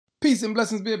Peace and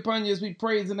blessings be upon you as we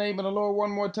praise the name of the Lord one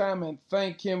more time and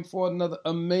thank Him for another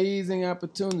amazing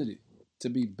opportunity to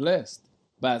be blessed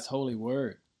by His holy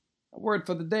word. The word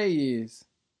for the day is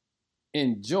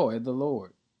enjoy the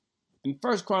Lord. In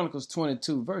 1 Chronicles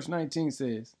 22, verse 19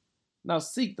 says, "Now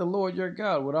seek the Lord your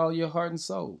God with all your heart and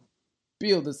soul.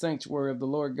 Build the sanctuary of the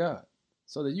Lord God,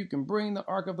 so that you can bring the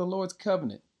ark of the Lord's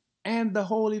covenant and the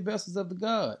holy vessels of the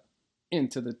God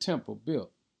into the temple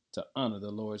built to honor the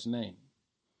Lord's name."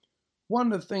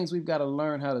 One of the things we've got to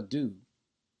learn how to do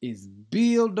is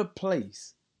build a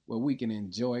place where we can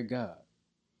enjoy God.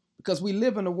 Because we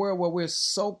live in a world where we're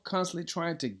so constantly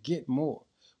trying to get more.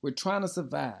 We're trying to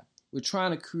survive. We're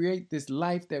trying to create this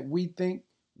life that we think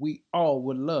we all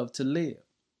would love to live.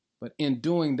 But in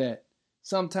doing that,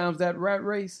 sometimes that rat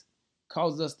race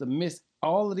causes us to miss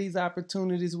all of these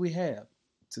opportunities we have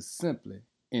to simply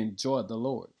enjoy the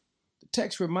Lord. The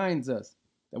text reminds us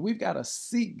that we've got to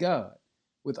seek God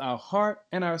with our heart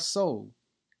and our soul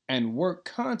and work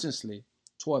consciously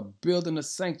toward building a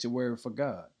sanctuary for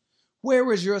God.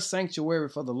 Where is your sanctuary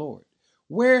for the Lord?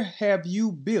 Where have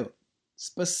you built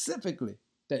specifically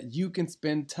that you can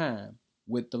spend time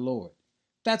with the Lord?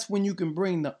 That's when you can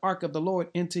bring the ark of the Lord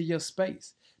into your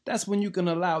space. That's when you can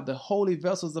allow the holy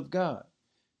vessels of God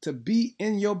to be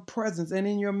in your presence and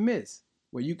in your midst,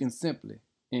 where you can simply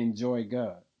enjoy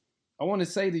God. I want to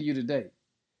say to you today,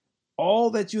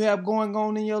 all that you have going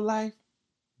on in your life,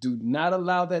 do not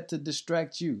allow that to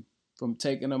distract you from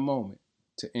taking a moment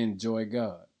to enjoy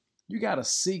God. You got to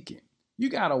seek Him. You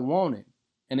got to want Him.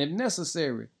 And if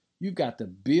necessary, you got to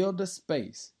build a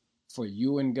space for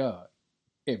you and God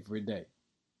every day.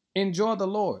 Enjoy the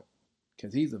Lord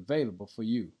because He's available for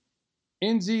you.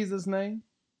 In Jesus' name,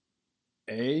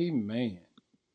 amen.